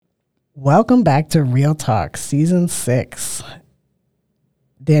Welcome back to Real Talk, Season 6.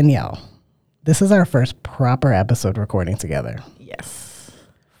 Danielle, this is our first proper episode recording together. Yes.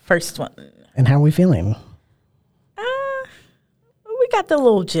 First one. And how are we feeling? We got the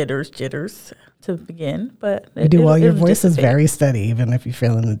little jitters to begin, but You do well. Your voice is very steady, even if you're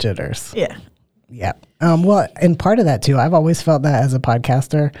feeling the jitters. Yeah. Yeah. Well, and part of that too, I've always felt that as a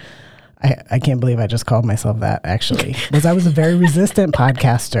podcaster. I can't believe I just called myself that, actually. Was I was a very resistant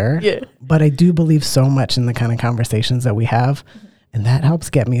podcaster. Yeah. But I do believe so much in the kind of conversations that we have. And that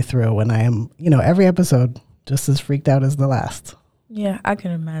helps get me through when I am, every episode just as freaked out as the last. Yeah, I can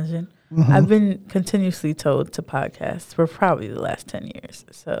imagine. Mm-hmm. I've been continuously told to podcast for probably the last 10 years.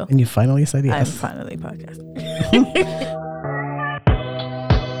 So. And you finally said yes. I'm finally podcasting.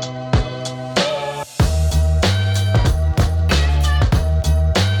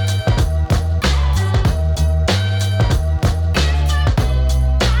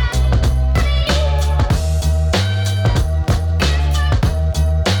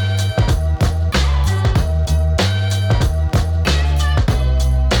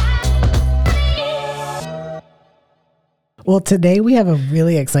 Well, today we have a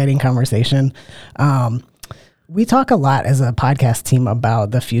really exciting conversation. We talk a lot as a podcast team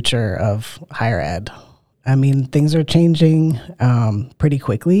about the future of higher ed. I mean, things are changing pretty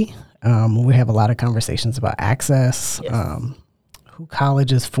quickly. We have a lot of conversations about access, yes. Who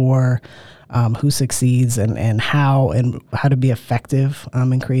college is for, who succeeds, and how to be effective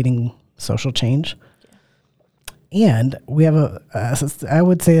in creating social change. And we have I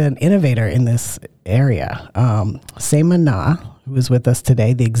would say an innovator in this area, Seema Na, who is with us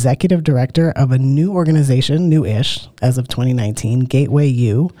today, the executive director of a new organization, new-ish, as of 2019, Gateway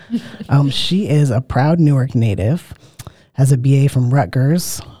U. She is a proud Newark native, has a BA from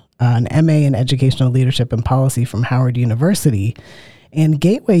Rutgers, an MA in educational leadership and policy from Howard University. And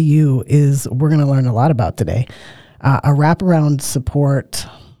Gateway U we're going to learn a lot about today, a wraparound support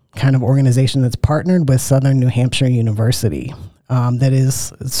kind of organization that's partnered with Southern New Hampshire University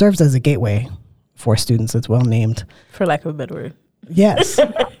serves as a gateway for students. It's well named. For lack of a better word. Yes.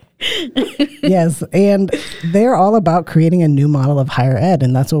 Yes. And they're all about creating a new model of higher ed.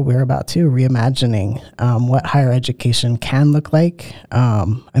 And that's what we're about too, reimagining what higher education can look like.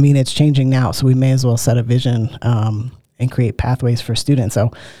 It's changing now, so we may as well set a vision and create pathways for students.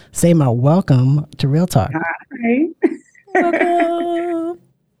 So Seema, welcome to Real Talk. Hi. Welcome.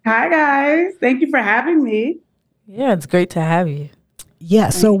 Hi, guys. Thank you for having me. Yeah, it's great to have you. Yeah,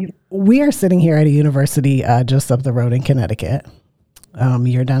 so we are sitting here at a university just up the road in Connecticut.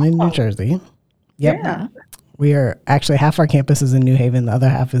 You're down in New Jersey. Yep. Yeah. We are actually, half our campus is in New Haven. The other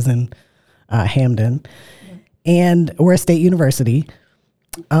half is in Hamden. And we're a state university.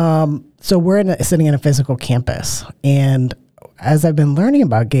 So we're sitting in a physical campus. And as I've been learning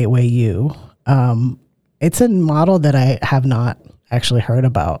about Gateway U, it's a model that I have not actually heard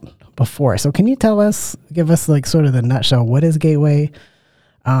about before. So can you give us like sort of the nutshell, what is Gateway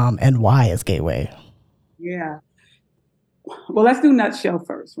and why is Gateway? Yeah. Well, let's do nutshell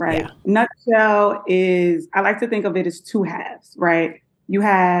first, right? Yeah. Nutshell is, I like to think of it as two halves, right? You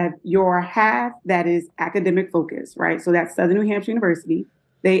have your half that is academic focused, right? So that's Southern New Hampshire University.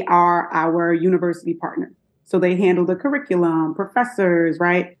 They are our university partner. So they handle the curriculum, professors,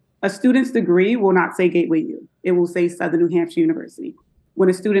 right? A student's degree will not say Gateway U. It will say Southern New Hampshire University. When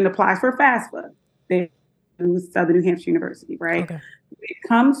a student applies for FAFSA, they use Southern New Hampshire University, right? Okay. When it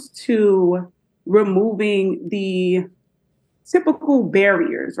comes to removing the typical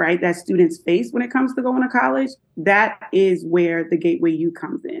barriers, right, that students face when it comes to going to college, that is where the Gateway U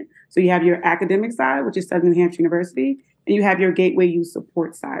comes in. So you have your academic side, which is Southern New Hampshire University, and you have your Gateway U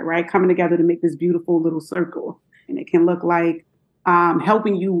support side, right, coming together to make this beautiful little circle. And it can look like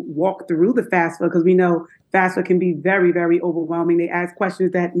helping you walk through the FAFSA, because we know FAFSA can be very, very overwhelming. They ask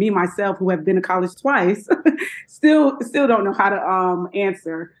questions that me, myself, who have been to college twice, still don't know how to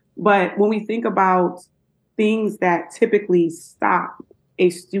answer. But when we think about things that typically stop a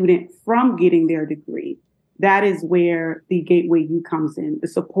student from getting their degree, that is where the Gateway U comes in, the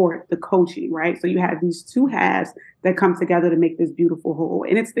support, the coaching, right? So you have these two halves that come together to make this beautiful whole.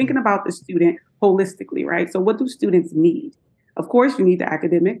 And it's thinking about the student holistically, right? So what do students need? Of course, you need the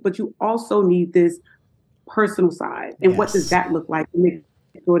academic, but you also need this personal side. And what does that look like to make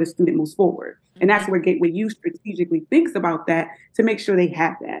sure the student moves forward? And that's where Gateway U strategically thinks about that to make sure they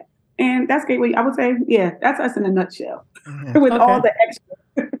have that. And that's Gateway. I would say, yeah, that's us in a nutshell with all the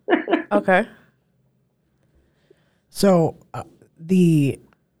extra. Okay. So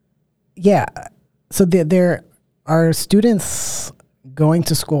there are students going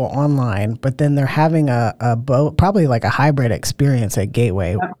to school online, but then they're having probably like a hybrid experience at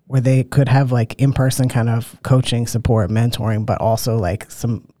Gateway where they could have like in-person kind of coaching, support, mentoring, but also like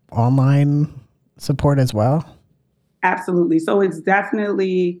some online support as well? Absolutely. So it's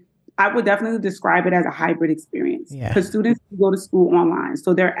definitely, I would definitely describe it as a hybrid experience because students go to school online.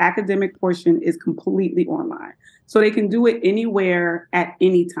 So their academic portion is completely online. So they can do it anywhere at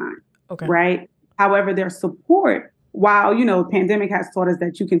any time, right? However, their support, while, pandemic has taught us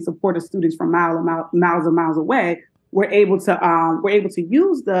that you can support a student from miles away, we're able to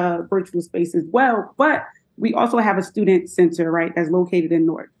use the virtual space as well. But we also have a student center, right, that's located in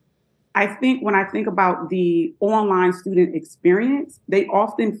North. I think when I think about the online student experience, they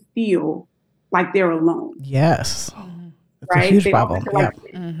often feel like they're alone. Yes. It's a huge problem. Like,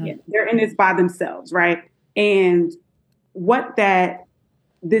 they're in this by themselves, right? And what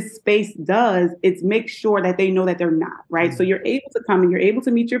this space does, it's make sure that they know that they're not, right? So you're able to come and you're able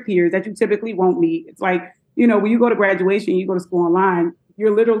to meet your peers that you typically won't meet. It's like, when you go to graduation, you go to school online,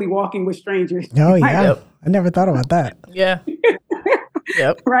 you're literally walking with strangers. Oh, yeah. I never thought about that. Yeah.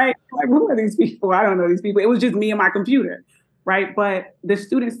 Right? Like, who are these people? I don't know these people. It was just me and my computer, right? But the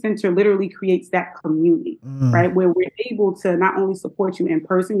Student Center literally creates that community, right? Where we're able to not only support you in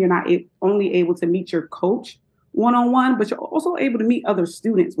person, you're not only able to meet your coach one-on-one, but you're also able to meet other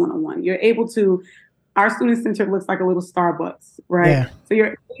students one-on-one. You're able to, our Student Center looks like a little Starbucks, right? Yeah. So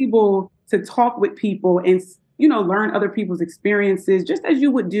you're able to talk with people and, learn other people's experiences, just as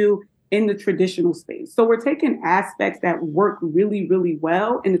you would do in the traditional space. So we're taking aspects that work really, really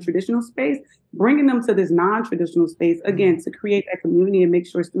well in the traditional space, bringing them to this non-traditional space, again, to create that community and make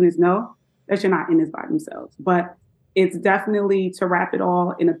sure students know that you're not in this by themselves. But it's definitely, to wrap it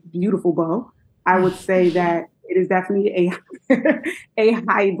all in a beautiful bow, I would say that it is definitely a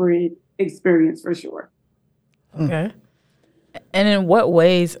hybrid experience for sure. Okay. And in what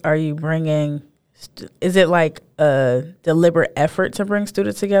ways are you bringing, is it like a deliberate effort to bring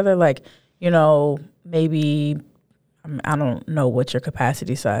students together? Like, maybe, I don't know what your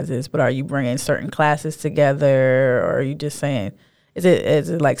capacity size is, but are you bringing certain classes together, or are you just saying, is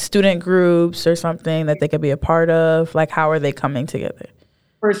it like student groups or something that they could be a part of? Like, how are they coming together?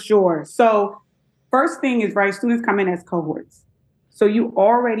 For sure. So first thing is, right, students come in as cohorts. So you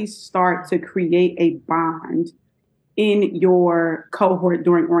already start to create a bond in your cohort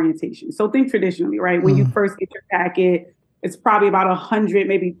during orientation. So think traditionally, right? When you first get your packet, it's probably about 100,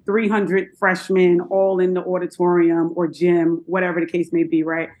 maybe 300 freshmen all in the auditorium or gym, whatever the case may be,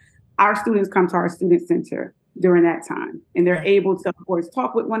 right? Our students come to our student center during that time, and they're able to, of course,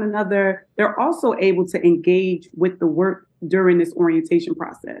 talk with one another. They're also able to engage with the work during this orientation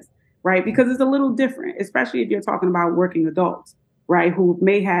process, right? Because it's a little different, especially if you're talking about working adults, right? Who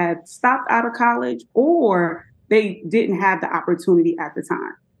may have stopped out of college or they didn't have the opportunity at the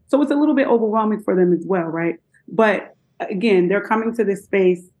time. So it's a little bit overwhelming for them as well, right? But again, they're coming to this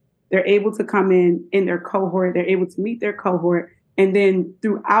space. They're able to come in their cohort. They're able to meet their cohort. And then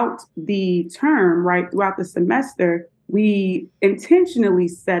throughout the term, right, throughout the semester, we intentionally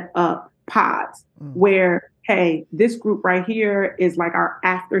set up pods where, hey, this group right here is like our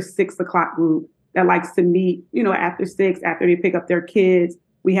after 6 o'clock group that likes to meet, after 6, after they pick up their kids.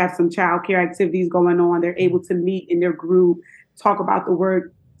 We have some childcare activities going on. They're able to meet in their group, talk about the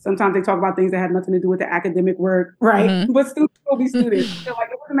work. Sometimes they talk about things that have nothing to do with the academic work, right? Mm-hmm. But students will be students. So,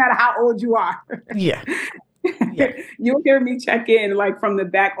 like, it doesn't matter how old you are. Yeah. You'll hear me check in, like, from the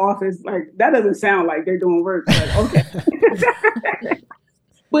back office. Like, that doesn't sound like they're doing work. Like, okay.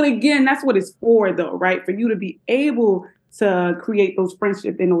 But again, that's what it's for, though, right? For you to be able to create those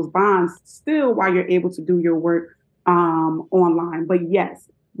friendships and those bonds still while you're able to do your work online. But yes,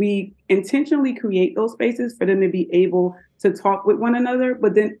 we intentionally create those spaces for them to be able to talk with one another.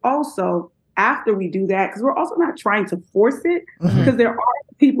 But then also after we do that, because we're also not trying to force it, because there are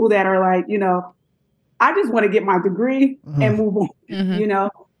people that are like, I just want to get my degree and move on,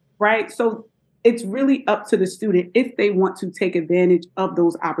 right? So it's really up to the student if they want to take advantage of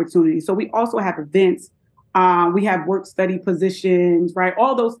those opportunities. So we also have events. We have work study positions, right?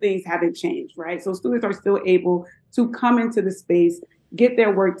 All those things haven't changed, right? So students are still able to come into the space, get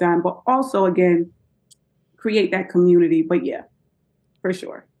their work done, but also, again, create that community. But yeah, for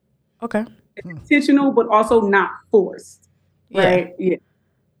sure. Okay. It's intentional, but also not forced, right? Yeah.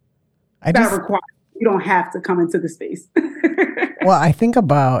 You don't have to come into the space. Well, I think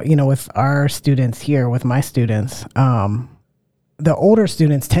about, with our students here, with my students, the older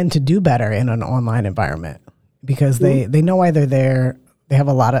students tend to do better in an online environment because they know why they're there. They have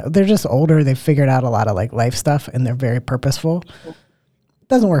they're just older. They've figured out a lot of like life stuff and they're very purposeful.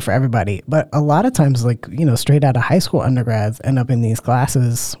 doesn't work for everybody, but a lot of times, like, straight out of high school undergrads end up in these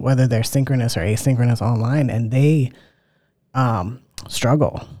classes, whether they're synchronous or asynchronous online, and they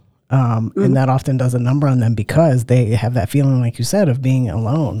struggle. And that often does a number on them because they have that feeling, like you said, of being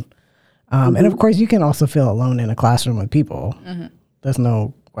alone. And of course, you can also feel alone in a classroom with people. There's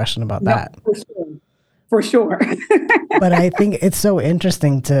no question about that. For sure. But I think it's so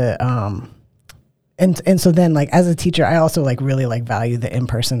interesting to, and so then, like, as a teacher, I also really value the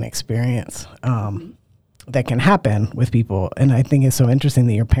in-person experience that can happen with people. And I think it's so interesting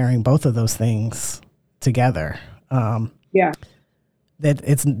that you're pairing both of those things together. Yeah. That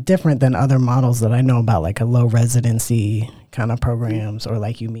it's different than other models that I know about, like a low residency kind of programs, or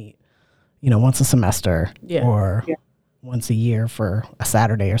like you meet, once a semester or once a year for a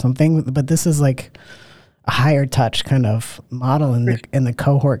Saturday or something. But this is like a higher touch kind of model in the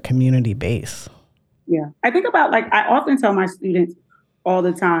cohort community base. Yeah. I think about, I often tell my students all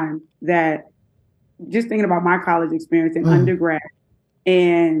the time that, just thinking about my college experience in undergrad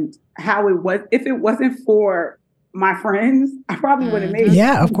and how it was, if it wasn't for my friends, I probably would have made it.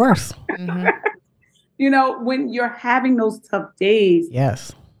 Yeah, of course. When you're having those tough days.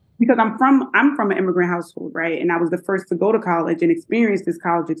 Yes. Because I'm from an immigrant household, right? And I was the first to go to college and experience this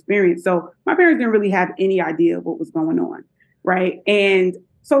college experience. So my parents didn't really have any idea of what was going on, right? And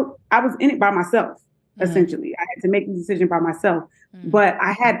so I was in it by myself, essentially. I had to make the decision by myself. But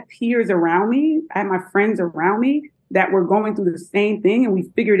I had peers around me, I had my friends around me that were going through the same thing, and we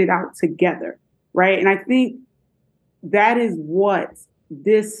figured it out together, right? And I think that is what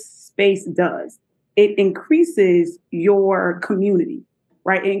this space does. It increases your community,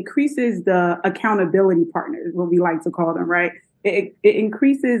 right? It increases the accountability partners, what we like to call them, right? It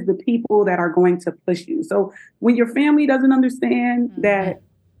increases the people that are going to push you. So when your family doesn't understand that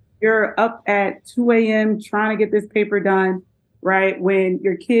you're up at 2 a.m. trying to get this paper done, right? When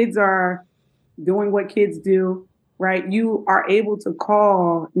your kids are doing what kids do, right? You are able to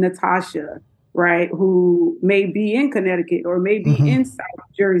call Natasha, right, who may be in Connecticut or may be in South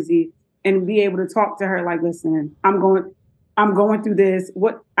Jersey, and be able to talk to her like, listen, I'm going through this.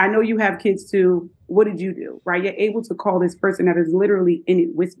 What, I know you have kids too. What did you do? Right? You're able to call this person that is literally in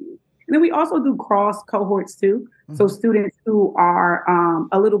it with you. And then we also do cross cohorts too. So students who are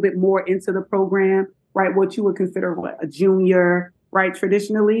a little bit more into the program, right, what you would consider a junior, right,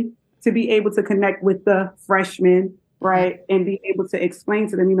 traditionally, to be able to connect with the freshmen, right, and be able to explain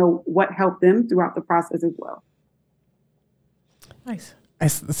to them, what helped them throughout the process as well. Nice.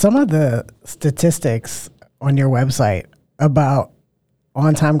 Some of the statistics on your website about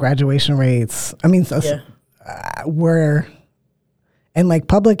on-time graduation rates, were, and like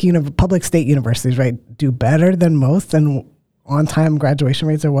public state universities, right, do better than most, and on-time graduation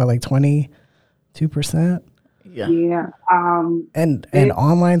rates are 22%? Yeah. And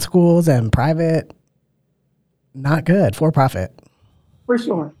online schools and private, not good, for profit. For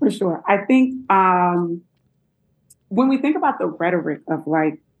sure. I think when we think about the rhetoric of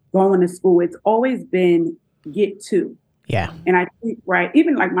going to school, it's always been get to. Yeah. And I think, right,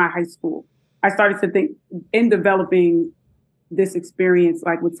 even my high school, I started to think, in developing this experience,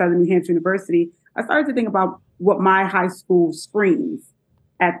 with Southern New Hampshire University, I started to think about what my high school screams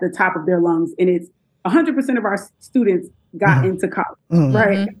at the top of their lungs. And it's 100% of our students got into college,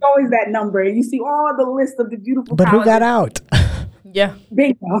 right? It's always that number. And you see all the list of the beautiful But colleges. Who got out? Yeah.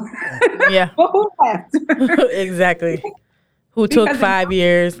 Bingo. Yeah. But who left? Exactly. Who took 5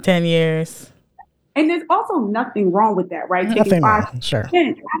 years, 10 years. And there's also nothing wrong with that, right? Nothing wrong, sure.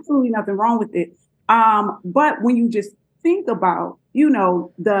 Absolutely nothing wrong with it. But when you just think about,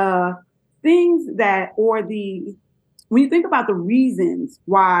 the things when you think about the reasons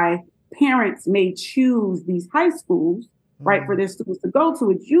why parents may choose these high schools, right, for their students to go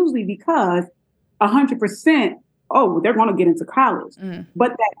to, it's usually because 100%, they're going to get into college.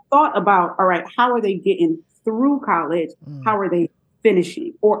 But that thought about, all right, how are they getting through college? How are they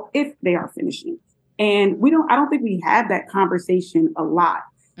finishing? Or if they are finishing? And I don't think we have that conversation a lot,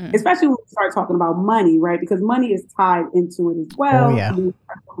 especially when we start talking about money, right? Because money is tied into it as well. Oh, yeah. We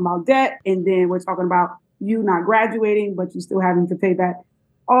start talking about debt, and then we're talking about you not graduating, but you still having to pay back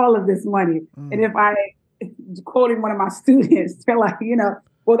all of this money. And if quoting one of my students, they're like,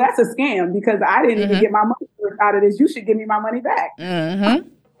 well, that's a scam because I didn't even get my money out of this. You should give me my money back.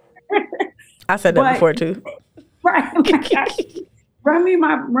 I said that before too. Right. Run me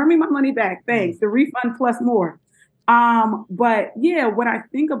my money back. Thanks. The refund plus more. But yeah, when I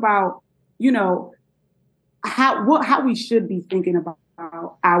think about, how we should be thinking about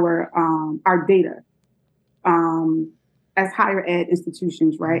our data as higher ed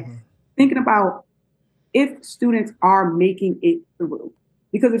institutions, right? Thinking about if students are making it through,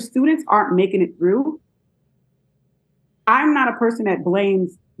 Because if students aren't making it through, I'm not a person that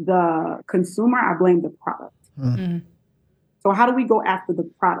blames the consumer. I blame the product. Mm-hmm. So how do we go after the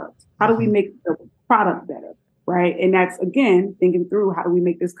product? How do we make the product better, right? And that's, again, thinking through, how do we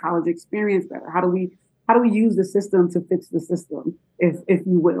make this college experience better? How do we use the system to fix the system, if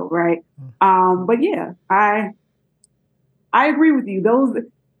you will, right? But yeah, I agree with you. Those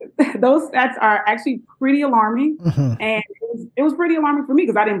stats are actually pretty alarming, and it was pretty alarming for me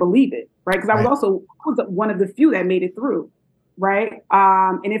because I didn't believe it, right? Because I was one of the few that made it through, right?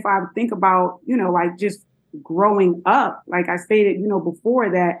 And if I think about, like just growing up, like I stated,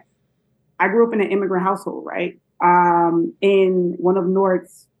 before that, I grew up in an immigrant household, right? In one of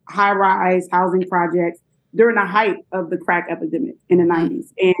Newark's high-rise housing projects during the height of the crack epidemic in the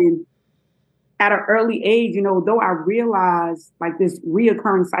 90s. And at an early age, though I realized like this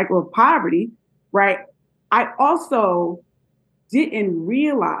reoccurring cycle of poverty, right? I also didn't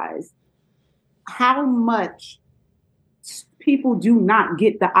realize how much people do not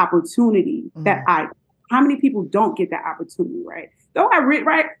get the opportunity how many people don't get that opportunity, right? Though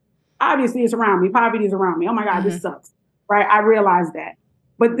right? Obviously it's around me. Poverty is around me. Oh my God, this sucks, right? I realized that.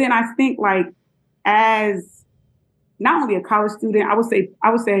 But then I think like as not only a college student, I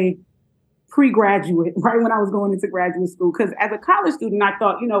would say pre-graduate, right? When I was going into graduate school. Because as a college student, I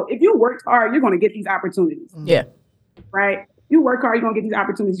thought, if you worked hard, you're going to get these opportunities. Yeah. Right? You work hard, you're going to get these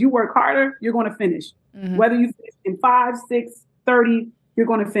opportunities. You work harder, you're going to finish. Whether you finish in 5, 6, 30, you're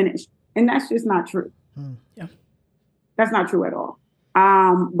going to finish. And that's just not true. Yeah. That's not true at all.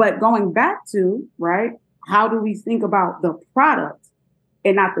 But going back to, right, how do we think about the product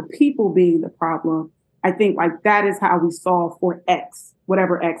and not the people being the problem? I think like that is how we solve for X,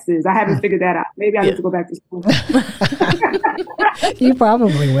 whatever X is. I haven't figured that out. Maybe I need to go back to school. You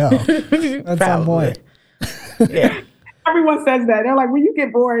probably will. At some point. Yeah. Everyone says that. They're like, when you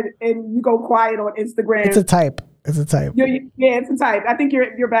get bored and you go quiet on Instagram. It's a type. It's a type. Yeah, it's a type. I think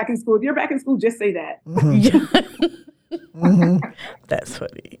you're back in school. If you're back in school, just say that. That's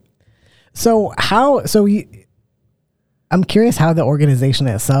funny. So I'm curious how the organization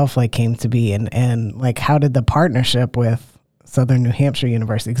itself like came to be and like how did the partnership with Southern New Hampshire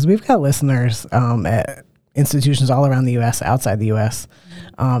University, because we've got listeners at institutions all around the U.S., outside the U.S.,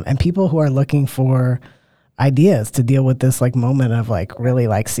 and people who are looking for ideas to deal with this like moment of like really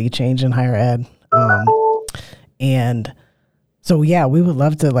like sea change in higher ed. And so, yeah, we would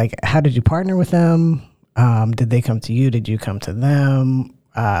love to like, how did you partner with them? Did they come to you? Did you come to them?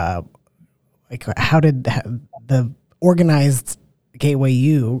 Like how did the organized Gateway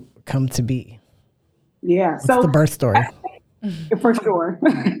U come to be? Yeah. What's the birth story? For sure.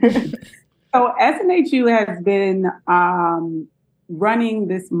 So SNHU has been running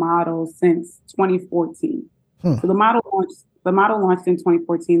this model since 2014. So the model launched in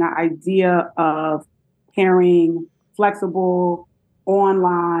 2014. The idea of pairing flexible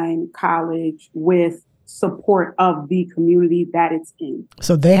online college with support of the community that it's in.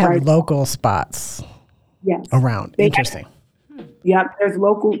 So they have local spots around. Interesting. Yep. There's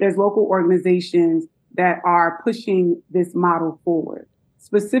local organizations that are pushing this model forward.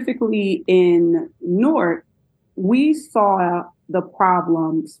 Specifically in Newark, we saw the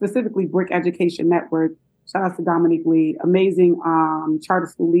problem, specifically Brick Education Network, shout out to Dominique Lee, amazing charter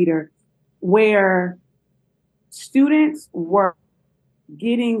school leader, where students were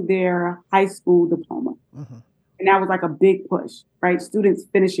getting their high school diploma. And that was like a big push, right? Students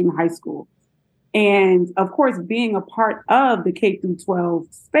finishing high school. And of course, being a part of the K through 12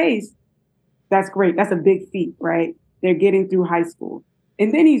 space, that's great. That's a big feat, right? They're getting through high school.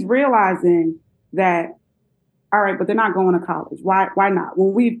 And then he's realizing that, all right, but they're not going to college. Why not?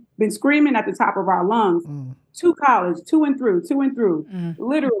 When we've been screaming at the top of our lungs, to college, to and through.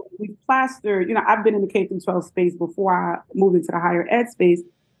 Literally, we plastered, I've been in the K through 12 space before I moved into the higher ed space.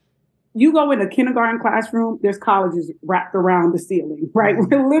 You go in a kindergarten classroom, there's colleges wrapped around the ceiling, right?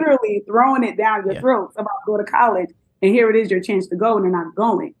 We're literally throwing it down your throats about to go to college. And here it is, your chance to go, and they're not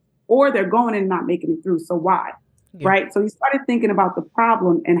going. Or they're going and not making it through. So why? Right? So he started thinking about the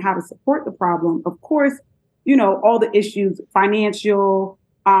problem and how to support the problem. Of course, all the issues, financial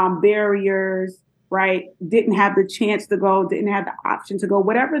barriers, right? Didn't have the chance to go, didn't have the option to go,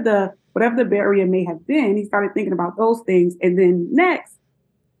 whatever the barrier may have been. He started thinking about those things. And then next,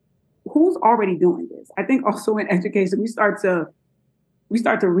 who's already doing this? I think also in education, we start to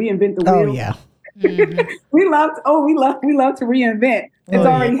reinvent the wheel. Oh yeah. we love to reinvent. It's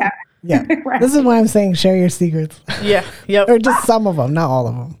already happened. Yeah. Right. This is why I'm saying share your secrets. Yeah. Yep. Or just some of them, not all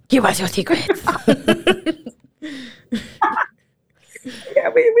of them. Give us your secrets. Yeah,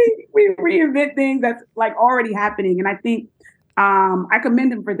 we reinvent things that's like already happening. And I think I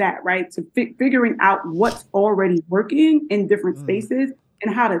commend him for that, right? To figuring out what's already working in different spaces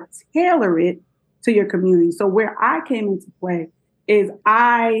and how to tailor it to your community. So where I came into play is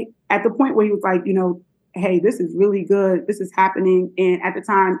at the point where he was like, hey, this is really good. This is happening. And at the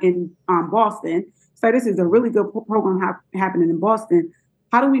time in Boston, so this is a really good program happening in Boston.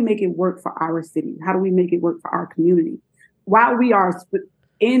 How do we make it work for our city? How do we make it work for our community? While we are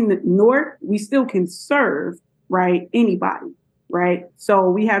in the North, we still can serve, right, anybody, right? So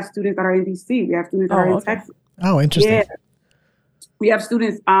we have students that are in DC. We have students that are in Texas. Oh, interesting. Yeah. We have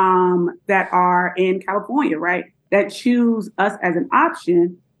students that are in California, right, that choose us as an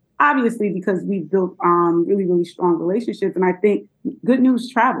option, obviously, because we've built really, really strong relationships. And I think good news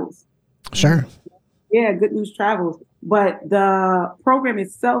travels. Sure. Yeah, good news travels. But the program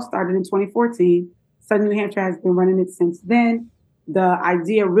itself started in 2014. Southern New Hampshire has been running it since then. The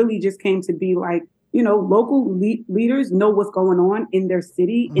idea really just came to be like, local leaders know what's going on in their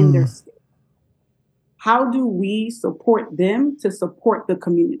city, in their state. How do we support them to support the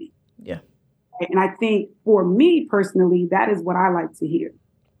community? Yeah. And I think for me personally, that is what I like to hear,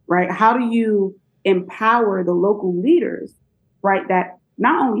 right? How do you empower the local leaders, right, that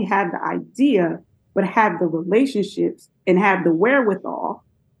not only have the idea, but have the relationships and have the wherewithal,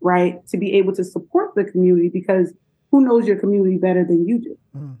 right, to be able to support the community, because who knows your community better than you do,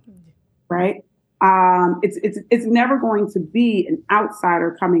 right? It's never going to be an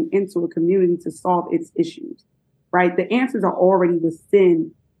outsider coming into a community to solve its issues, right? The answers are already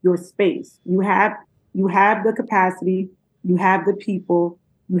within your space. You have the capacity, you have the people,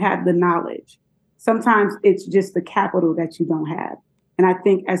 you have the knowledge. Sometimes it's just the capital that you don't have. And I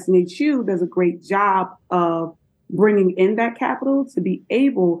think SNHU does a great job of bringing in that capital to be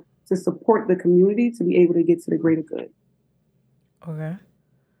able to support the community, to be able to get to the greater good. Okay.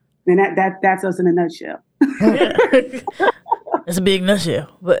 And that's us in a nutshell. It's a big nutshell,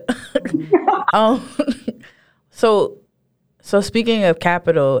 but so speaking of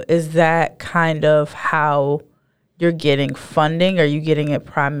capital, is that kind of how you're getting funding? Are you getting it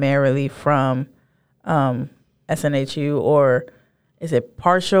primarily from SNHU, or is it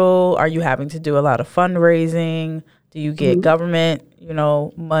partial? Are you having to do a lot of fundraising? Do you get government,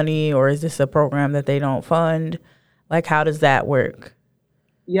 money, or is this a program that they don't fund? Like, how does that work?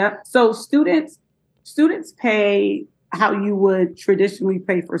 Yep. So students pay how you would traditionally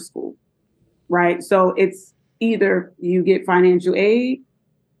pay for school, right? So it's either you get financial aid,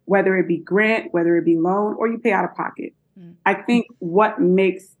 whether it be grant, whether it be loan, or you pay out of pocket. I think what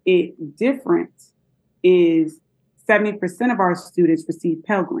makes it different is 70% of our students receive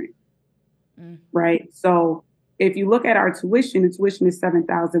Pell Grant, right? So if you look at our tuition, the tuition is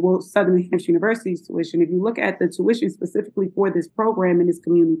 $7,000. Well, Southern New Hampshire University's tuition, if you look at the tuition specifically for this program and this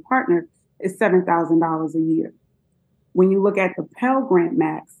community partner, it's $7,000 a year. When you look at the Pell Grant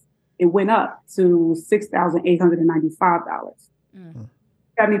max, it went up to $6,895.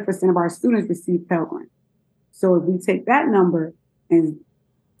 70% of our students receive Pell Grant. So if we take that number and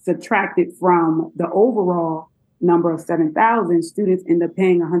subtract it from the overall number of 7,000, students end up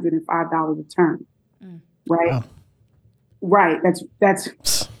paying $105 a term. Right. Wow. Right. That's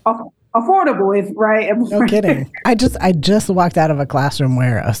affordable, if right. No kidding. I just walked out of a classroom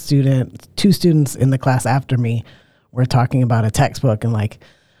where two students in the class after me were talking about a textbook and like,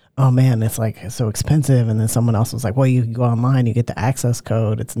 oh man, it's so expensive. And then someone else was like, well, you go online, you get the access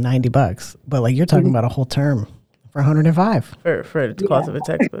code, it's $90. But like you're talking about a whole term for $105 for the cost of a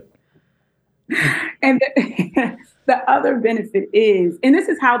textbook. And the other benefit is, and this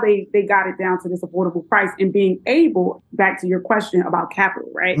is how they got it down to this affordable price, and being able, back to your question about capital,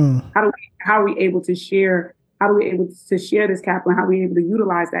 right? How are we able to share this capital, and how are we able to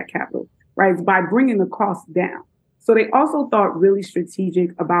utilize that capital, right? It's by bringing the cost down. So they also thought really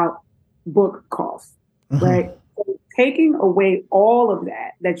strategic about book costs, right? So taking away all of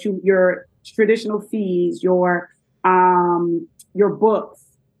that your traditional fees, your books,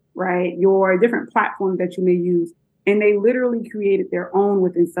 right? Your different platforms that you may use. And they literally created their own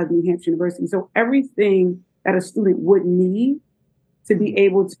within Southern New Hampshire University. So everything that a student would need to be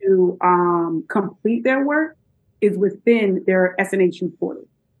able to complete their work is within their SNHU portal,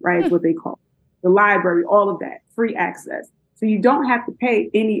 right? Is what they call it. The library, all of that, free access. So you don't have to pay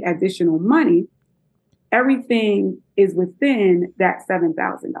any additional money. Everything is within that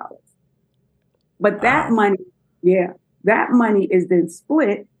 $7,000. But that money is then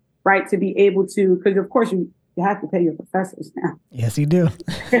split, right, to be able to, because of course you have to pay your professors now. Yes, you do.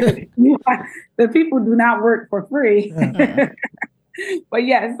 The people do not work for free. But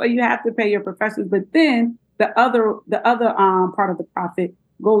yes, so you have to pay your professors. But then the other part of the profit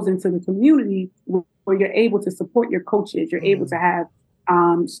goes into the community where you're able to support your coaches. You're able to have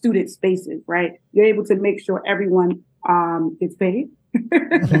student spaces, right? You're able to make sure everyone gets paid,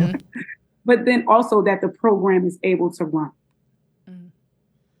 but then also that the program is able to run.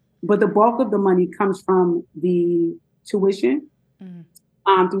 But the bulk of the money comes from the tuition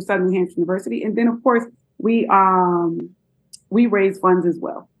through Southern New Hampshire University. And then, of course, we raise funds as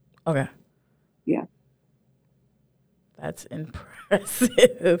well. Okay. Yeah. That's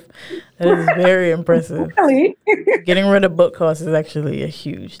impressive. That is very impressive. Really? Getting rid of book costs is actually a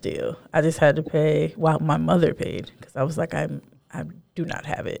huge deal. I just had to pay, my mother paid, because I was like, I do not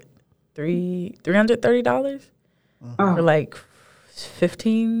have it. $330 for like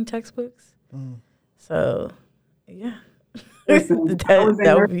 15 textbooks. So, yeah. Listen,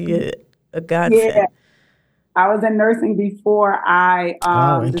 that would be a godsend. Yeah. I was in nursing before I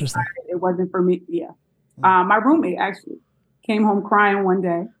interesting. decided it wasn't for me. Yeah. My roommate actually came home crying one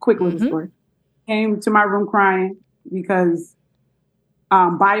day. Quick little story. Came to my room crying because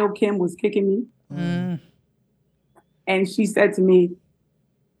biochem was kicking me. And she said to me,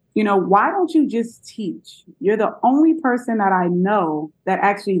 why don't you just teach? You're the only person that I know that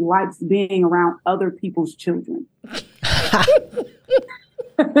actually likes being around other people's children.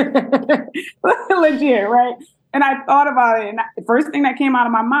 Legit, right? And I thought about it, and the first thing that came out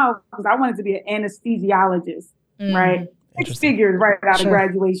of my mouth was I wanted to be an anesthesiologist, right? 6 figures right out of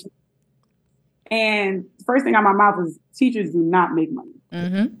graduation. And the first thing out of my mouth was teachers do not make money.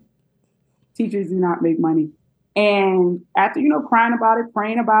 Teachers do not make money. And after, crying about it,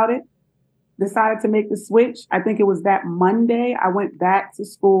 praying about it, decided to make the switch. I think it was that Monday I went back to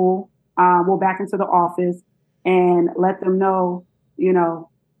school, back into the office and let them know,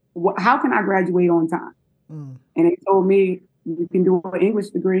 how can I graduate on time? And they told me, you can do an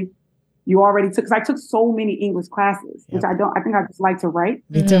English degree. You already took, because I took so many English classes, which I think I just like to write.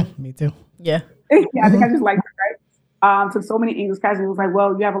 Me too. Yeah. I think I just like to write. Took so many English classes. It was like,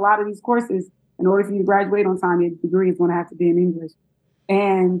 well, you have a lot of these courses. In order for you to graduate on time, your degree is going to have to be in English.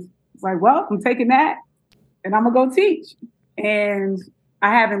 And it's like, well, I'm taking that and I'm going to go teach. And I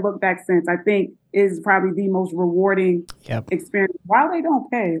haven't looked back since. I think is probably the most rewarding experience. While they don't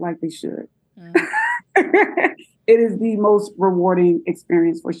pay like they should, it is the most rewarding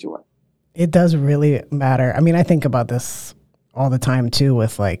experience for sure. It does really matter. I mean, I think about this all the time too,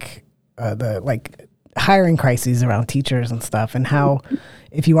 with the hiring crises around teachers and stuff, and how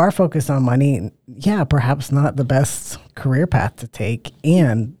if you are focused on money, perhaps not the best career path to take,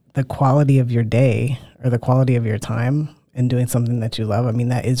 and the quality of your day or the quality of your time and doing something that you love. I mean,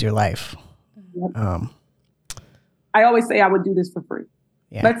 that is your life. I always say I would do this for free.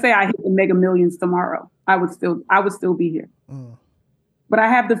 Let's say I hit the Mega Millions tomorrow. I would still be here. But I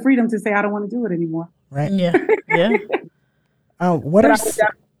have the freedom to say I don't want to do it anymore. Right. Yeah. Yeah. What are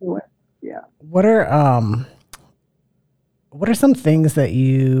some things that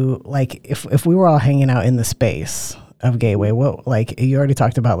you like, if we were all hanging out in the space of Gateway, what, like, you already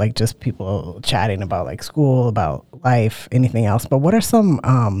talked about like just people chatting about like school, about life, anything else, but what are some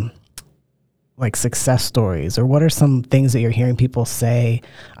like success stories, or what are some things that you're hearing people say?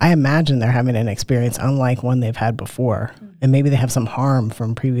 I imagine they're having an experience unlike one they've had before, and maybe they have some harm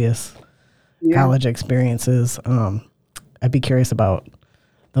from previous college experiences. I'd be curious about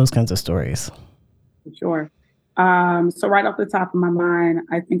those kinds of stories. Sure. So right off the top of my mind,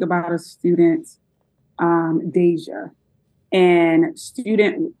 I think about a student, Deja. And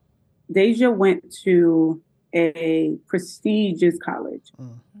student Deja went to a prestigious college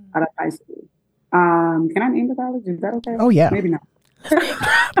out of high school. Can I name the college? Is that okay? Oh, yeah. Maybe not.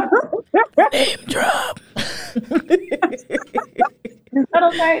 Name drop. Is that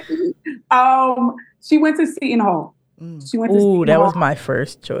okay? She went to Seton Hall. She went to Seton that Hall. was my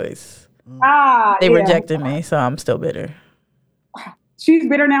first choice. They They rejected me, so I'm still bitter. She's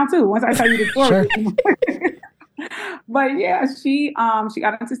bitter now too. Once I tell you the story. But yeah, she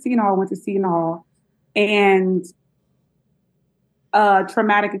got into Seton Hall, went to Seton Hall, and a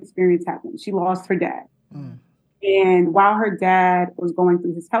traumatic experience happened. She lost her dad. And while her dad was going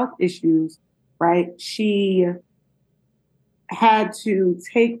through his health issues, right, she had to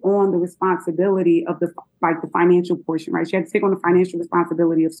take on the responsibility of the financial portion, right? She had to take on the financial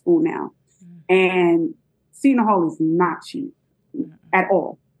responsibility of school now. And Seton Hall is not cheap at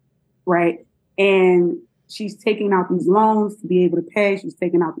all, right? And she's taking out these loans to be able to pay. She's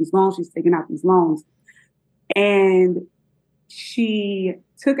taking out these loans. And she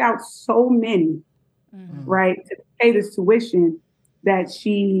took out so many, right, to pay this tuition that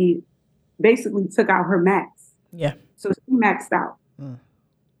she basically took out her max. Yeah. So she maxed out.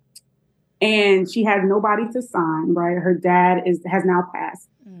 and she has nobody to sign, right? Her dad has now passed,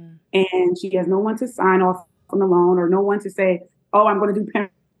 and she has no one to sign off on the loan, or no one to say, oh, I'm going to do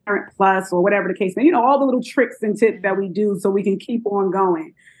Parent Plus or whatever the case may be. All the little tricks and tips that we do so we can keep on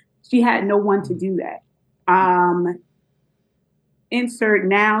going. She had no one to do that. Insert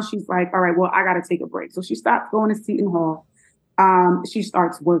now, she's like, all right, well, I got to take a break. So she stopped going to Seton Hall. She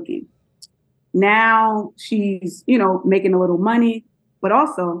starts working. Now she's, making a little money, but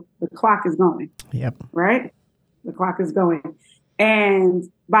also the clock is going. Yep. Right? The clock is going. And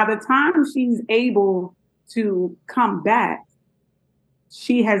by the time she's able to come back,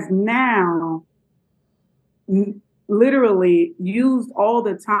 she has now literally used all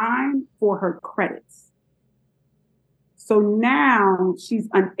the time for her credits. So now she's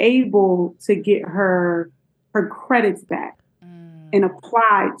unable to get her credits back and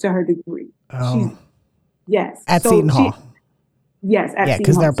apply to her degree. Oh. Yes. At Seton Hall. Yes. Yeah,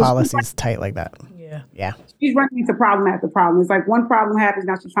 because their policy's tight like that. Yeah. Yeah. She's running into problem after problem. It's like one problem happens,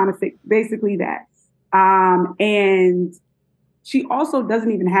 now she's trying to fix basically that. And she also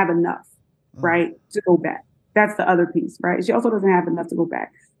doesn't even have enough, right, to go back. That's the other piece, right? She also doesn't have enough to go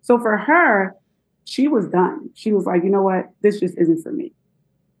back. So for her, she was done. She was like, you know what? This just isn't for me.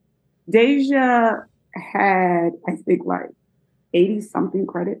 Deja had, I think, like 80 something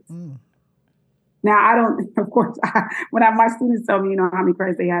credits. Now, I don't, of course, when my students tell me, how many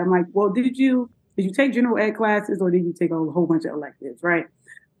credits they had, I'm like, well, did you take general ed classes or did you take a whole bunch of electives, right?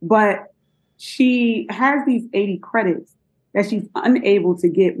 But she has these 80 credits that she's unable to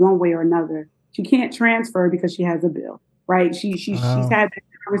get one way or another. She can't transfer because she has a bill, right? She's had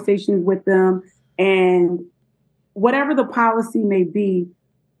conversations with them, and whatever the policy may be,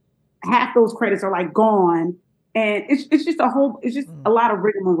 half those credits are like gone. And it's just a lot of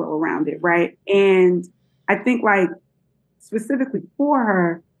rigmarole around it, right? And I think like specifically for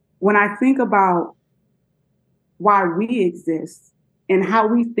her, when I think about why we exist and how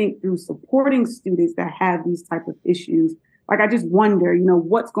we think through supporting students that have these type of issues, like I just wonder,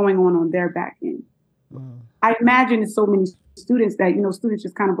 what's going on their back end. I imagine it's so many students that, students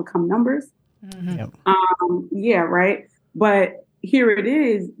just kind of become numbers. Yep. Yeah, right. But here it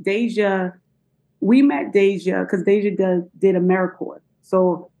is, Deja. We met Deja because Deja did AmeriCorps.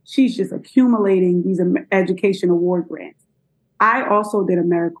 So she's just accumulating these education award grants. I also did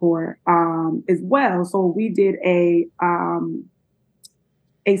AmeriCorps as well. So we did a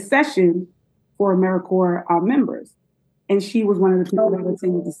session for AmeriCorps members. And she was one of the people that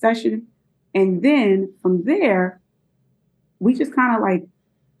attended the session. And then from there, we just kind of like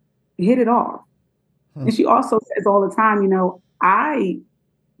hit it off. And she also says all the time, I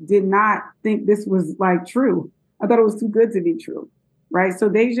did not think this was like true. I thought it was too good to be true, right? So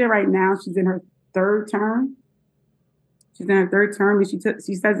Deja right now, she's in her third term. And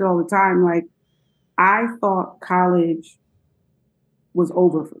she says it all the time, like, I thought college was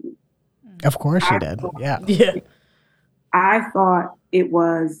over for me. Of course she did. Yeah. I thought it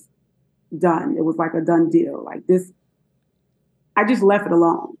was done. It was like a done deal. Like this, I just left it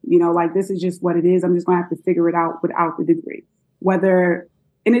alone. Like this is just what it is. I'm just gonna have to figure it out without the degree.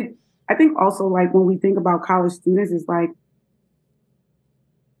 I think also like when we think about college students, it's like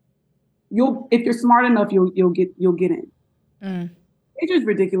if you're smart enough, you'll get in. It's just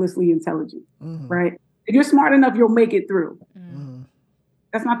ridiculously intelligent, right? If you're smart enough, you'll make it through.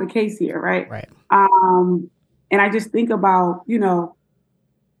 That's not the case here, right? Right. And I just think about,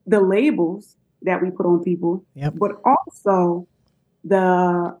 the labels that we put on people, but also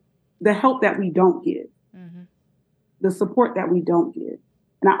the help that we don't give, the support that we don't give.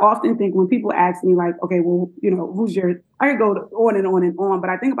 And I often think when people ask me like, okay, well, I could go on and on and on, but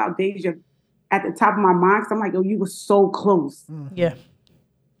I think about Deja at the top of my mind, because I'm like, you were so close. Yeah.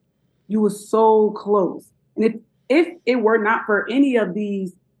 You were so close. And if it were not for any of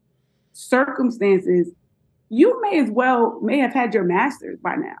these circumstances, you may have had your master's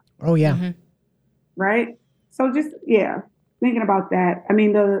by now. Oh, yeah. Right? So just, thinking about that. I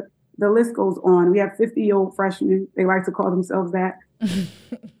mean, the list goes on. We have 50-year-old freshmen. They like to call themselves that.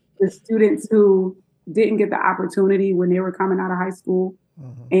 The students who didn't get the opportunity when they were coming out of high school.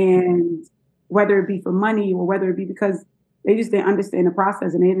 And whether it be for money or whether it be because they just didn't understand the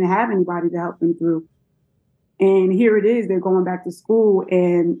process and they didn't have anybody to help them through. And here it is, they're going back to school.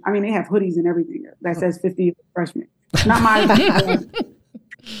 And I mean, they have hoodies and everything that says 50 freshmen. Not my idea.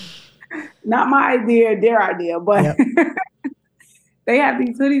 Not my idea, their idea, but they have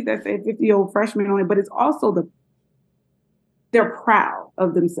these hoodies that say 50-year-old freshmen on it, but it's also they're proud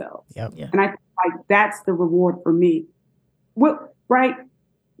of themselves. Yep. Yeah. And I think like that's the reward for me.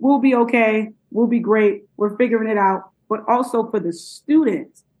 We'll be okay. We'll be great. We're figuring it out. But also for the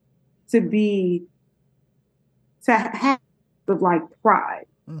students to have of like pride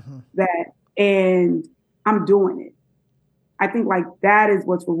that, and I'm doing it. I think like that is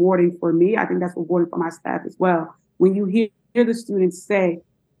what's rewarding for me. I think that's rewarding for my staff as well. When you hear the students say,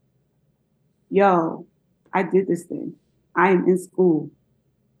 yo, I did this thing. I am in school.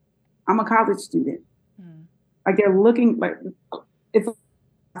 I'm a college student. Like they're looking like it's a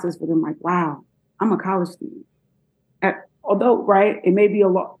process for them. Like, wow, I'm a college student. Although, right, it may be a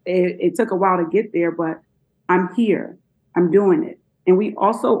lot. It took a while to get there, but I'm here. I'm doing it. And we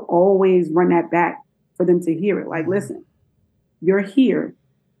also always run that back for them to hear it. Like, listen, you're here.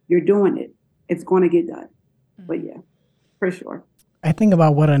 You're doing it. It's going to get done. But yeah, for sure. I think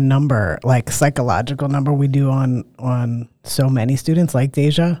about what a number, like psychological number we do on so many students like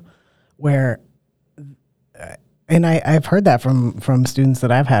Deja, where, and I've heard that from students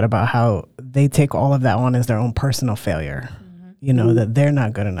that I've had about how they take all of that on as their own personal failure. You know, that they're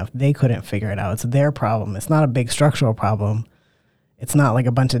not good enough. They couldn't figure it out. It's their problem. It's not a big structural problem. It's not like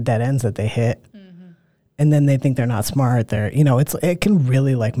a bunch of dead ends that they hit. And then they think they're not smart. They're, you know, it can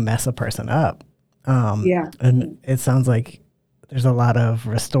really like mess a person up. And it sounds like there's a lot of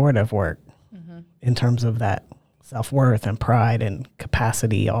restorative work in terms of that self-worth and pride and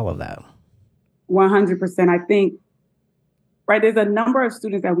capacity, all of that. 100%. I think, right, there's a number of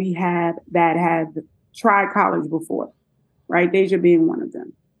students that we have that have tried college before, right? Deja being one of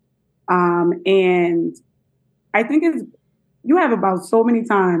them. And I think you have about so many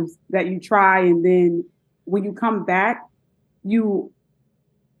times that you try, and then when you come back, you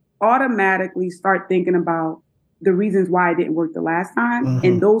automatically start thinking about the reasons why it didn't work the last time,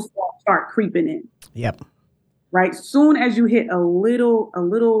 and those thoughts start creeping in. Yep. Right. Soon as you hit a little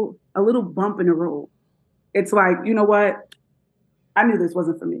bump in the road, it's like, you know what? I knew this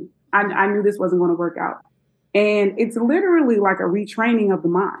wasn't for me. I knew this wasn't going to work out. And it's literally like a retraining of the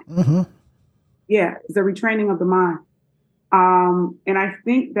mind. Yeah, it's a retraining of the mind. And I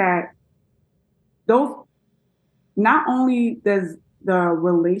think that those, not only does the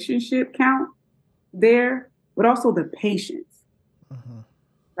relationship count there, but also the patience.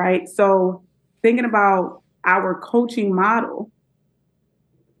 Right. So thinking about our coaching model,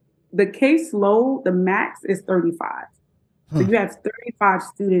 the caseload, the max is 35. So you have 35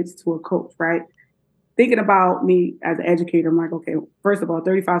 students to a coach, right? Thinking about me as an educator, I'm like, okay, first of all,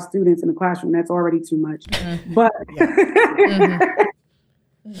 35 students in the classroom, that's already too much. But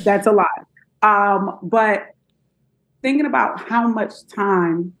that's a lot. But thinking about how much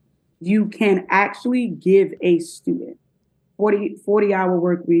time you can actually give a student, 40-hour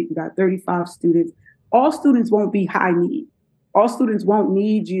work week, you got 35 students. All students won't be high need. All students won't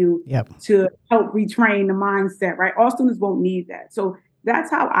need you to help retrain the mindset, right? All students won't need that. So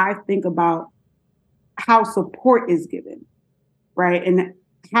that's how I think about how support is given, right? And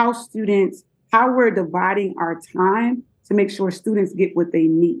how we're dividing our time to make sure students get what they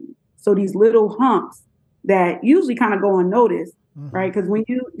need. So these little humps that usually kind of go unnoticed, right? Because when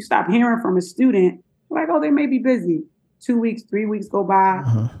you stop hearing from a student, like, oh, they may be busy. 2 weeks, 3 weeks go by,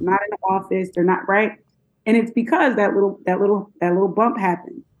 not in the office, they're not, right? And it's because that little bump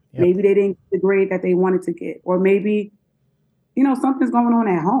happened. Maybe they didn't get the grade that they wanted to get, or maybe, you know, something's going on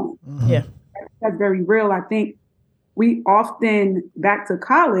at home. That's very real. I think we often, back to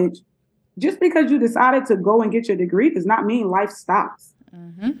college, just because you decided to go and get your degree does not mean life stops.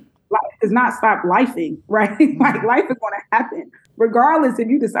 Life does not stop lifing, right? Like life is going to happen regardless if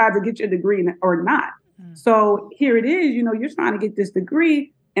you decide to get your degree or not. So here it is, you know, you're trying to get this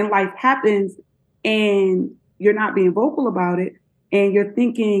degree and life happens and you're not being vocal about it. And you're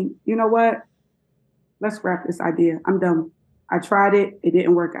thinking, you know what? Let's scrap this idea. I'm done. I tried it. It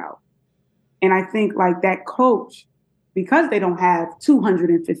didn't work out. And I think like that coach, because they don't have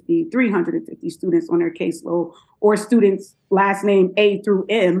 250, 350 students on their caseload, or students last name A through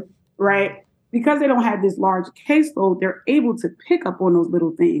M, right? Because they don't have this large caseload, they're able to pick up on those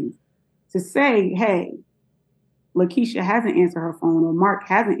little things to say, hey, Lakeisha hasn't answered her phone, or Mark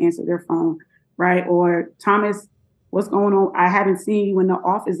hasn't answered their phone, right? Or Thomas, what's going on? I haven't seen you in the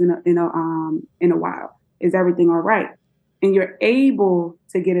office in a while. Is everything all right? And you're able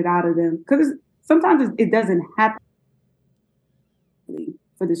to get it out of them, because sometimes it doesn't happen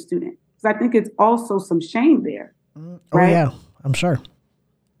for the student. Because I think it's also some shame there. Right? Oh yeah, I'm sure.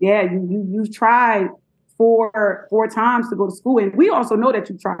 Yeah, you've tried four times to go to school, and we also know that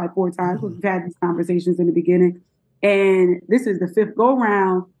you tried 4 times. We've had these conversations in the beginning, and this is the 5th go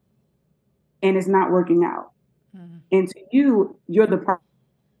round, and it's not working out. And to you, you're the person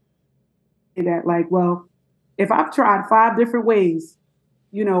that like, well, if I've tried 5 different ways,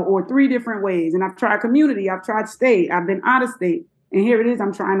 you know, or 3 different ways, and I've tried community, I've tried state, I've been out of state, And here it is,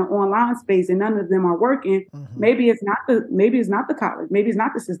 I'm trying an online space and none of them are working. Mm-hmm. Maybe it's not the college. Maybe it's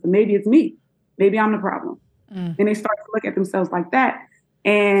not the system. Maybe it's me. Maybe I'm the problem. And they start to look at themselves like that.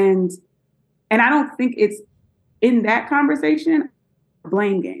 And I don't think it's in that conversation a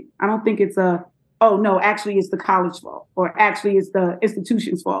blame game. I don't think it's oh no, actually it's the college fault, or actually it's the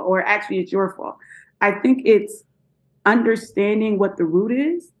institution's fault, or actually it's your fault. I think it's understanding what the root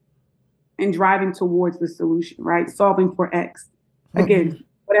is and driving towards the solution, right? Solving for X. Again,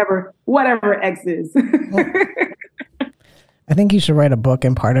 whatever X is. I think you should write a book,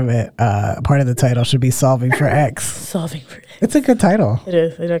 and part of the title should be Solving for X. Solving for X. It's a good title. It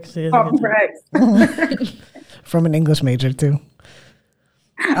is. It actually is. Solving for X. From an English major too.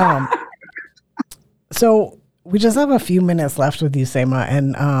 So we just have a few minutes left with you, Seima,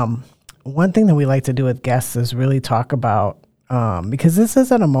 and one thing that we like to do with guests is really talk about, because this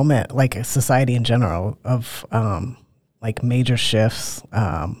is at a moment, like society in general, of like major shifts,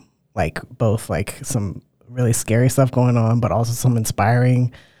 like both like some really scary stuff going on, but also some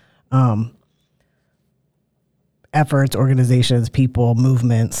inspiring efforts, organizations, people,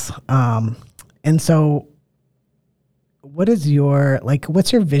 movements. And so what's your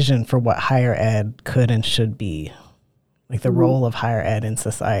vision for what higher ed could and should be? Like the role of higher ed in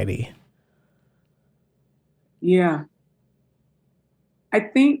society? Yeah. I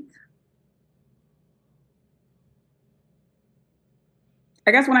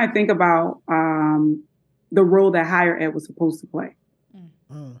guess when I think about the role that higher ed was supposed to play,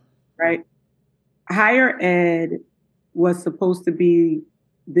 right? Higher ed was supposed to be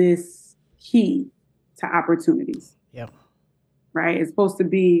this key to opportunities. Yep. Right? It's supposed to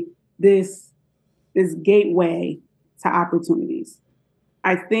be this gateway to opportunities.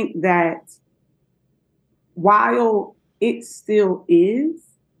 I think that while it still is,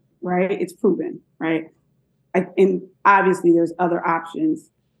 right, it's proven, right? And obviously there's other options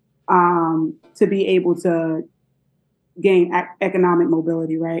to be able to gain economic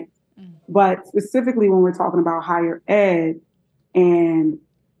mobility, right? But specifically when we're talking about higher ed and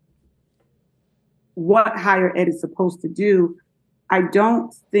what higher ed is supposed to do, I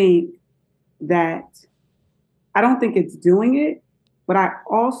don't think it's doing it, but I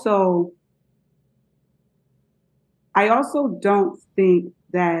also don't think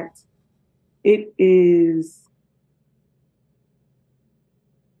that it is,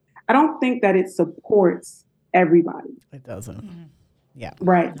 I don't think that it supports everybody. It doesn't. Mm-hmm. Yeah.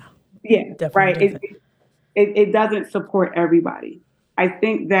 Right. No, yeah. Right. It doesn't support everybody. I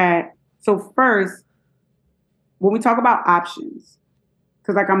think that, so first, when we talk about options,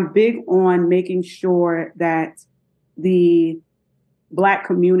 because like I'm big on making sure that the Black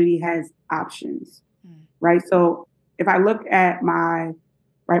community has options, right? So if I look at my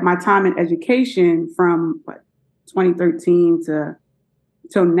time in education from 2013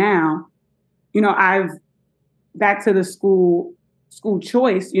 till now, I've back to the school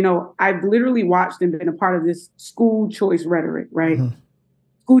choice, I've literally watched and been a part of this school choice rhetoric, right? Mm-hmm.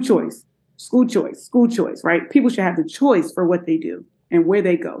 School choice, right? People should have the choice for what they do and where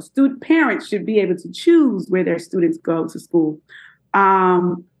they go. Parents should be able to choose where their students go to school.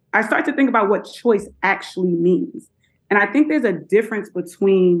 I start to think about what choice actually means. And I think there's a difference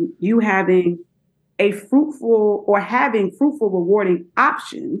between you having fruitful, rewarding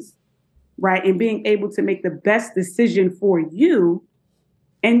options, right? And being able to make the best decision for you.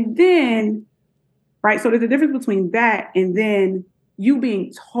 And then, right? So there's a difference between that and then you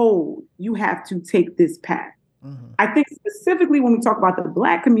being told you have to take this path. Mm-hmm. I think specifically when we talk about the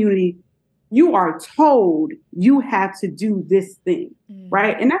Black community, you are told you have to do this thing,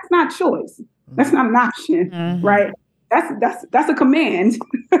 right? And that's not choice. Mm-hmm. That's not an option, right? That's a command.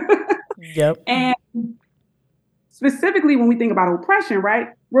 Yep. And specifically when we think about oppression, right?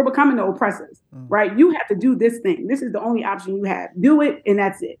 We're becoming the oppressors, right? You have to do this thing. This is the only option you have. Do it, and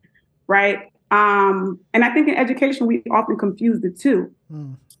that's it, right? And I think in education, we often confuse the two.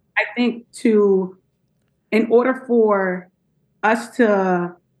 I think in order for us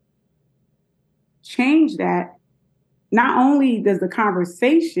to change that, not only does the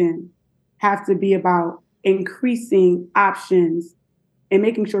conversation have to be about increasing options and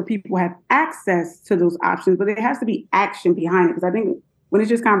making sure people have access to those options, but there has to be action behind it. Because I think when it's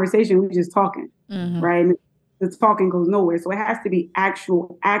just conversation, we're just talking, right? And the talking goes nowhere. So it has to be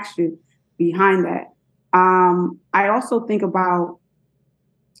actual action behind that. I also think about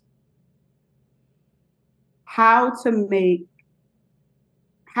how to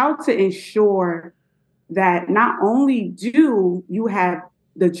ensure that not only do you have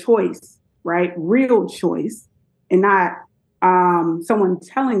the choice, right, real choice, and not someone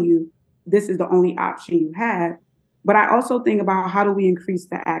telling you this is the only option you have, But I also think about how do we increase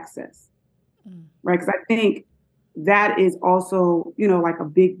the access, right? Because I think that is also, like a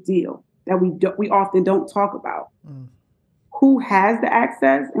big deal that we often don't talk about. Who has the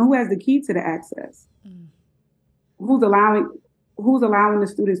access and who has the key to the access? Who's allowing the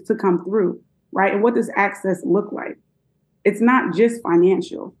students to come through, right? And what does access look like? It's not just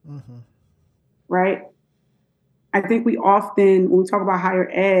financial, right? I think we often, when we talk about higher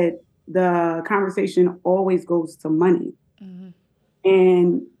ed, the conversation always goes to money.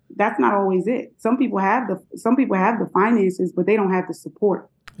 And that's not always it. Some people have the finances, but they don't have the support.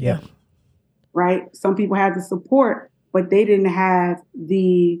 Yeah. Right? Some people have the support, but they didn't have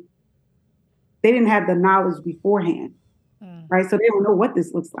the knowledge beforehand. Right? So they don't know what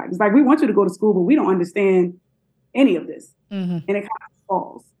this looks like. It's like, we want you to go to school, but we don't understand any of this. And it kind of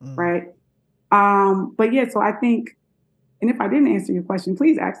falls, right? But yeah, so I think, and if I didn't answer your question,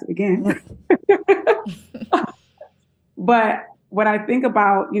 please ask it again. But when I think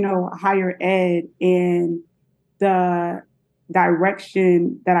about, higher ed and the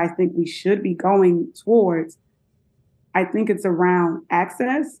direction that I think we should be going towards, I think it's around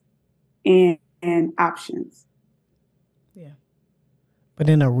access and options. Yeah. But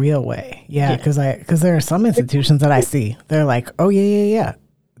in a real way. Yeah. Because there are some institutions that I see, they're like, oh, yeah.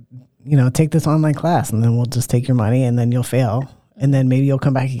 Take this online class and then we'll just take your money and then you'll fail. And then maybe you'll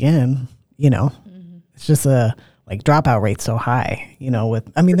come back again. It's just dropout rate so high,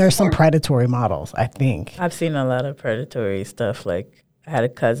 there's some predatory models, I think. I've seen a lot of predatory stuff. Like, I had a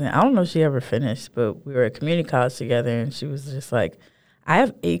cousin, I don't know if she ever finished, but we were at community college together and she was just like, I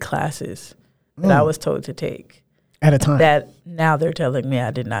have 8 classes that I was told to take. At a time. That now they're telling me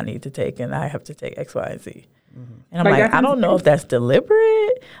I did not need to take and I have to take X, Y, and Z. And I'm like, I don't know if that's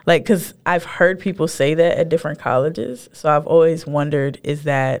deliberate. Like, because I've heard people say that at different colleges. So I've always wondered, is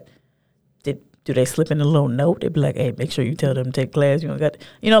that, do they slip in a little note? They'd be like, hey, make sure you tell them to take class. You don't got,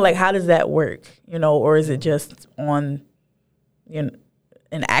 how does that work? Or is it just on, an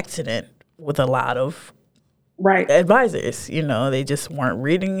accident with a lot of advisors? They just weren't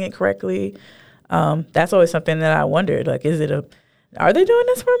reading it correctly. That's always something that I wondered. Like, are they doing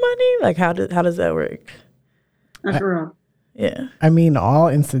this for money? Like, how does that work? That's real. Yeah. All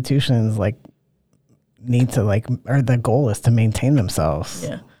institutions need to or the goal is to maintain themselves.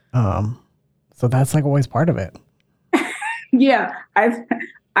 Yeah. So that's always part of it. Yeah.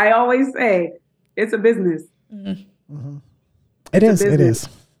 I always say it's a business. It is.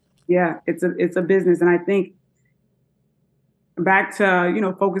 Yeah, it's a business. And I think back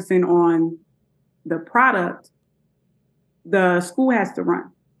to, focusing on the product, the school has to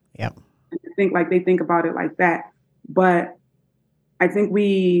run. Yep. I think they think about it like that. But I think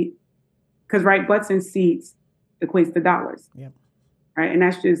because butts and seats equates to dollars. Yep. Right. And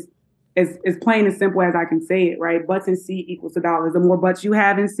that's just as plain and simple as I can say it, right? Butts and seat equals to dollars. The more butts you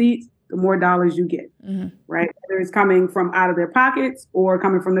have in seats, the more dollars you get, right? Whether it's coming from out of their pockets or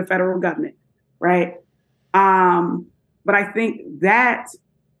coming from the federal government, right? But I think that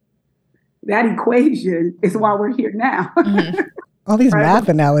equation is why we're here now. All these math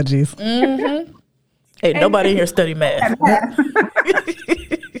analogies. Hey, nobody here study math.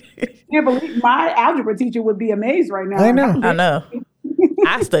 Can't believe my algebra teacher would be amazed right now. I know.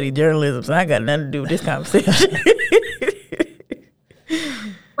 I study journalism, so I got nothing to do with this conversation.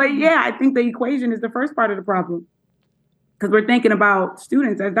 But yeah, I think the equation is the first part of the problem because we're thinking about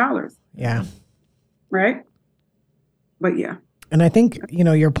students as dollars. Yeah. Right. But yeah. And I think,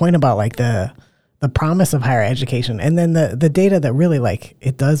 your point about the promise of higher education and then the data that really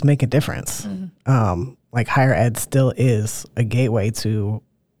it does make a difference. Higher ed still is a gateway to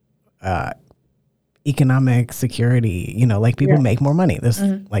economic security, people make more money. This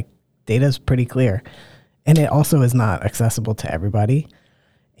data is pretty clear. And it also is not accessible to everybody.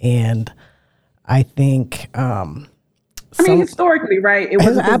 And I think historically, right? It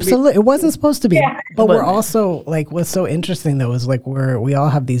wasn't absolutely. It wasn't supposed to be. Yeah. But we're also what's so interesting though is we all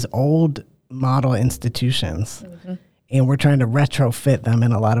have these old model institutions, and we're trying to retrofit them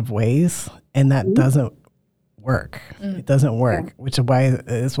in a lot of ways, and that doesn't work. It doesn't work, which is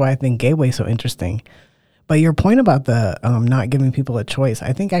why I think Gateway is so interesting. But your point about the not giving people a choice,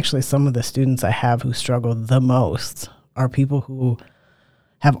 I think actually some of the students I have who struggle the most are people who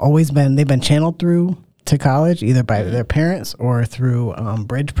have they've been channeled through to college, either by their parents or through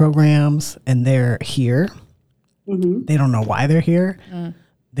bridge programs, and they're here. They don't know why they're here.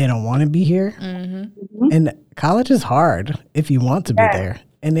 They don't want to be here. And college is hard if you want to be there.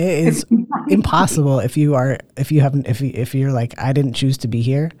 And it is impossible if you're like, I didn't choose to be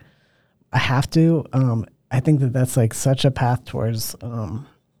here, I have to. I think that's such a path towards,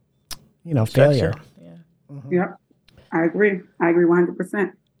 failure. Yeah. I agree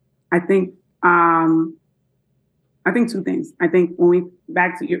 100%. I think two things. I think when we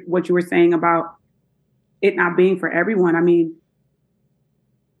back to what you were saying about it not being for everyone. I mean,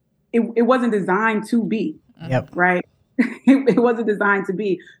 it wasn't designed to be. Yep. Right. It wasn't designed to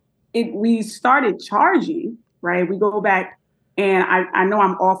be. We started charging. Right. We go back, and I know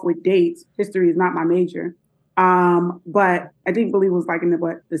I'm off with dates. History is not my major. But I believe it was like in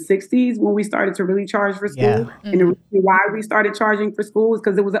the 60s when we started to really charge for school. Yeah. And the reason why we started charging for school is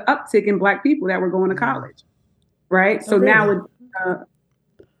because there was an uptick in Black people that were going to college. Right. So really? Now,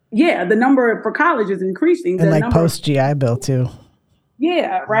 the number for college is increasing. And like post GI Bill too.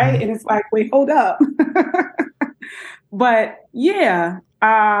 Yeah. Right. Mm-hmm. And it's like, wait, hold up. But yeah,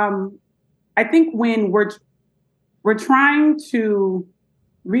 I think when we're trying to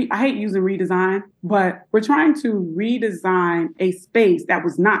I hate using redesign, but we're trying to redesign a space that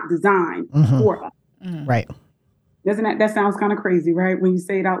was not designed for us. Mm-hmm. Right. Doesn't that sounds kind of crazy, right? When you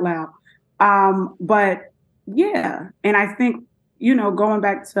say it out loud. But yeah. And I think, going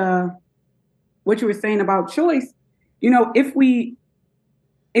back to what you were saying about choice, if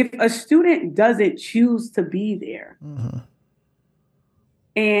a student doesn't choose to be there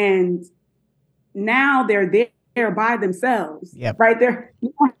and now they're there by themselves, right there,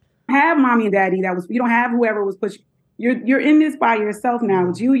 you don't have mommy and daddy you don't have whoever was pushing. You're in this by yourself now.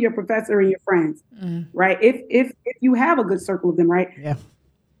 It's you, your professor, and your friends, right? If you have a good circle of them, right? Yeah.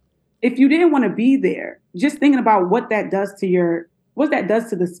 If you didn't want to be there, just thinking about what that does to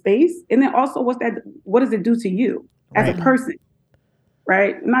the space, and then also what does it do to you as a person,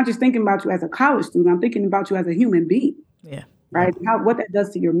 right? I'm not just thinking about you as a college student. I'm thinking about you as a human being, right? What that does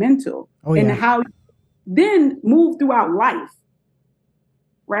to your mental, and how you then move throughout life,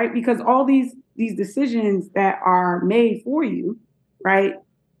 right? Because all these decisions that are made for you, right?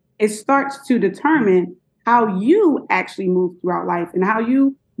 It starts to determine how you actually move throughout life and how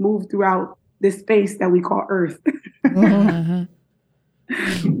you move throughout this space that we call Earth.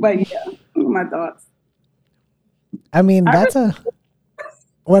 But yeah, my thoughts. I mean, what's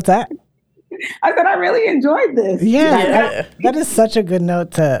that? I said I really enjoyed this. Yeah. That is such a good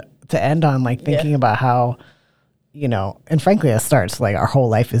note to end on, like thinking about how, and frankly, it starts like our whole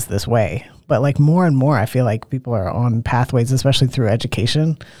life is this way. But like more and more, I feel like people are on pathways, especially through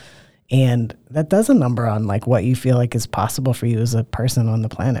education. And that does a number on like what you feel like is possible for you as a person on the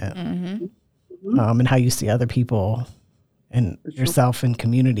planet, and how you see other people and yourself and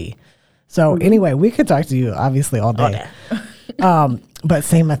community. So anyway, we could talk to you obviously all day. But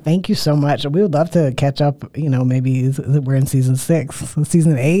Seima, thank you so much. We would love to catch up, maybe we're in season 6,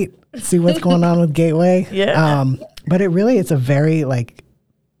 season 8, see what's going on with Gateway. Yeah. But it's a very like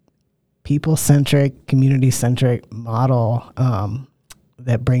people-centric, community-centric model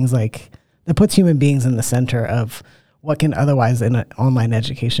that puts human beings in the center of what can otherwise in an online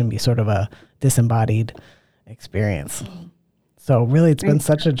education be sort of a disembodied experience. So really, it's been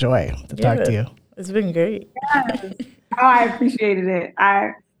such a joy to talk to you. It's been great. Yes. Oh, I appreciated it.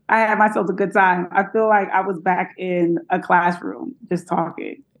 I had myself a good time. I feel like I was back in a classroom just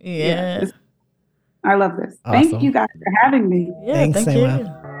talking. Yeah. I love this. Awesome. Thank you guys for having me. Yeah, Thanks, thank you.